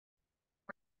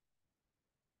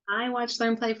Hi, Watch,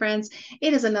 Learn, Play friends.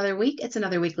 It is another week. It's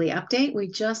another weekly update. We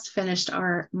just finished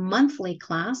our monthly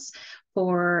class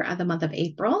for the month of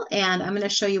April, and I'm going to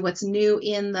show you what's new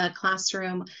in the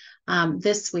classroom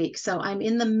this week. So I'm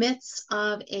in the midst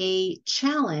of a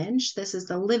challenge. This is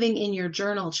the Living in Your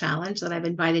Journal challenge that I've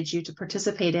invited you to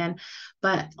participate in,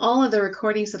 but all of the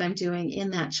recordings that I'm doing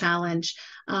in that challenge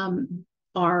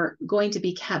are going to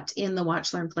be kept in the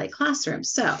Watch, Learn, Play classroom.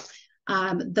 So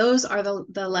those are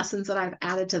the lessons that I've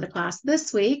added to the class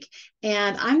this week.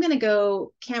 And I'm going to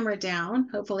go camera down.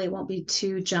 Hopefully it won't be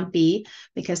too jumpy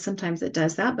because sometimes it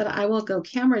does that, but I will go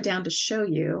camera down to show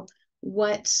you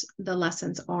what the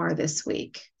lessons are this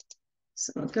week.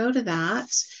 So we'll go to that.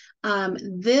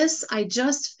 This I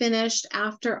just finished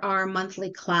after our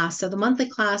monthly class. So the monthly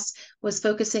class was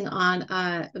focusing on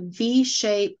a V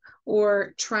shape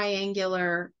or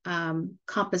triangular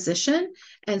composition.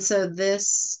 And so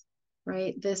this,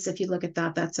 right, this, if you look at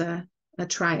that, that's a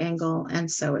triangle, and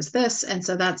so is this. And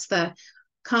so that's the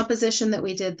composition that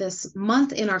we did this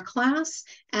month in our class.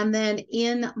 And then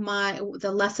in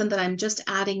the lesson that I'm just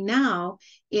adding now,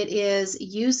 it is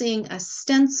using a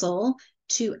stencil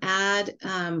to add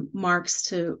marks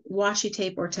to washi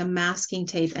tape or to masking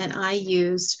tape. And I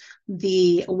used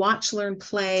the Watch, Learn,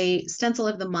 Play stencil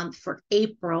of the month for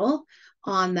April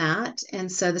on that.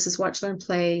 And so this is Watch, Learn,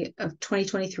 Play of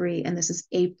 2023, and this is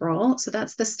April. So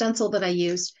that's the stencil that I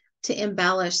used to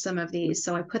embellish some of these.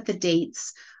 So I put the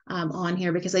dates on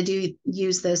here because I do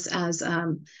use this as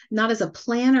not as a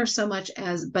planner so much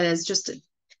as, but as just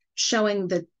showing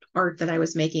the art that I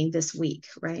was making this week,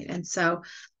 right? And so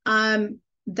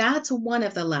that's one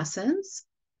of the lessons.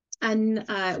 And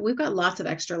we've got lots of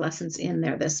extra lessons in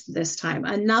there this time.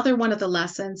 Another one of the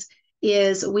lessons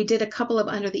is we did a couple of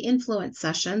under the influence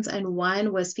sessions, and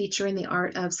one was featuring the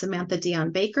art of Samantha Dion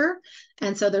Baker.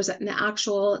 And so there's an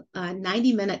actual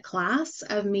 90-minute class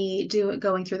of me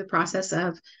going through the process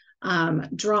of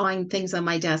drawing things on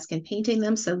my desk and painting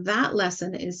them. So that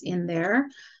lesson is in there.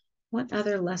 What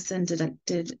other lesson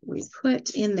did we put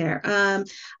in there?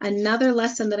 Another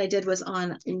lesson that I did was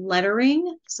on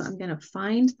lettering. So I'm going to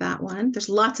find that one. There's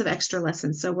lots of extra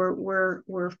lessons. So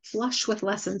we're flush with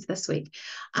lessons this week.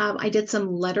 I did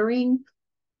some lettering.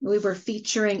 We were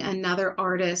featuring another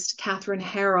artist, Catherine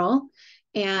Harrell.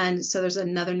 And so there's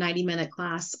another 90-minute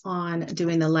class on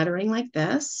doing the lettering like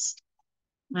this.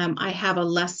 I have a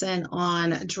lesson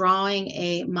on drawing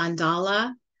a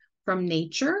mandala from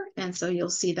nature. And so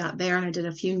you'll see that there. And I did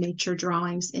a few nature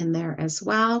drawings in there as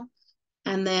well.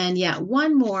 And then, yeah,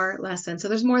 one more lesson. So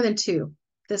there's more than two.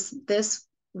 This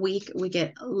week, we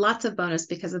get lots of bonus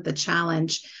because of the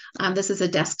challenge. This is a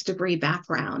desk debris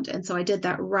background. And so I did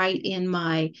that right in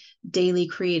my daily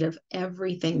creative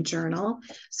everything journal.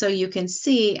 So you can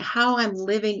see how I'm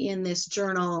living in this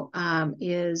journal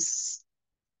is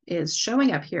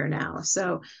showing up here now.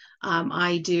 So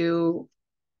I do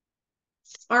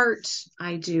art,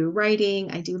 I do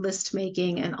writing, I do list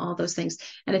making, and all those things.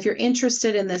 And if you're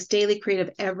interested in this daily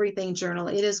creative everything journal,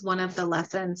 it is one of the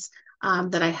lessons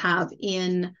that I have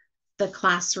in the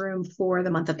classroom for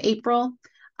the month of April.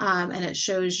 And it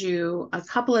shows you a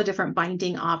couple of different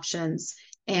binding options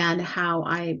and how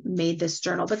I made this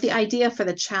journal. But the idea for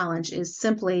the challenge is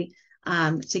simply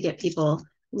to get people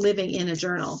living in a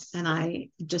journal. And I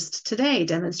just today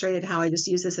demonstrated how I just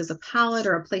use this as a palette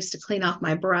or a place to clean off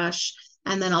my brush.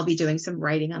 And then I'll be doing some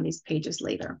writing on these pages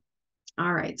later.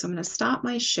 All right, so I'm going to stop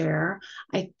my share.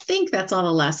 I think that's all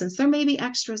the lessons. There may be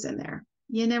extras in there.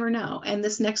 You never know. And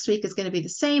this next week is going to be the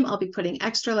same. I'll be putting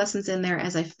extra lessons in there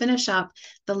as I finish up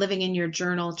the Living in Your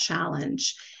Journal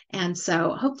challenge. And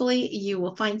so hopefully you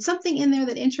will find something in there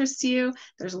that interests you.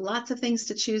 There's lots of things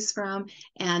to choose from.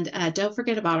 And don't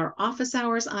forget about our office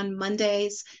hours on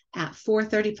Mondays at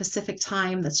 4:30 Pacific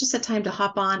time. That's just a time to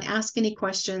hop on, ask any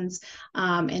questions,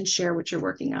 and share what you're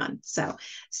working on. So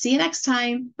see you next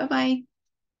time. Bye-bye.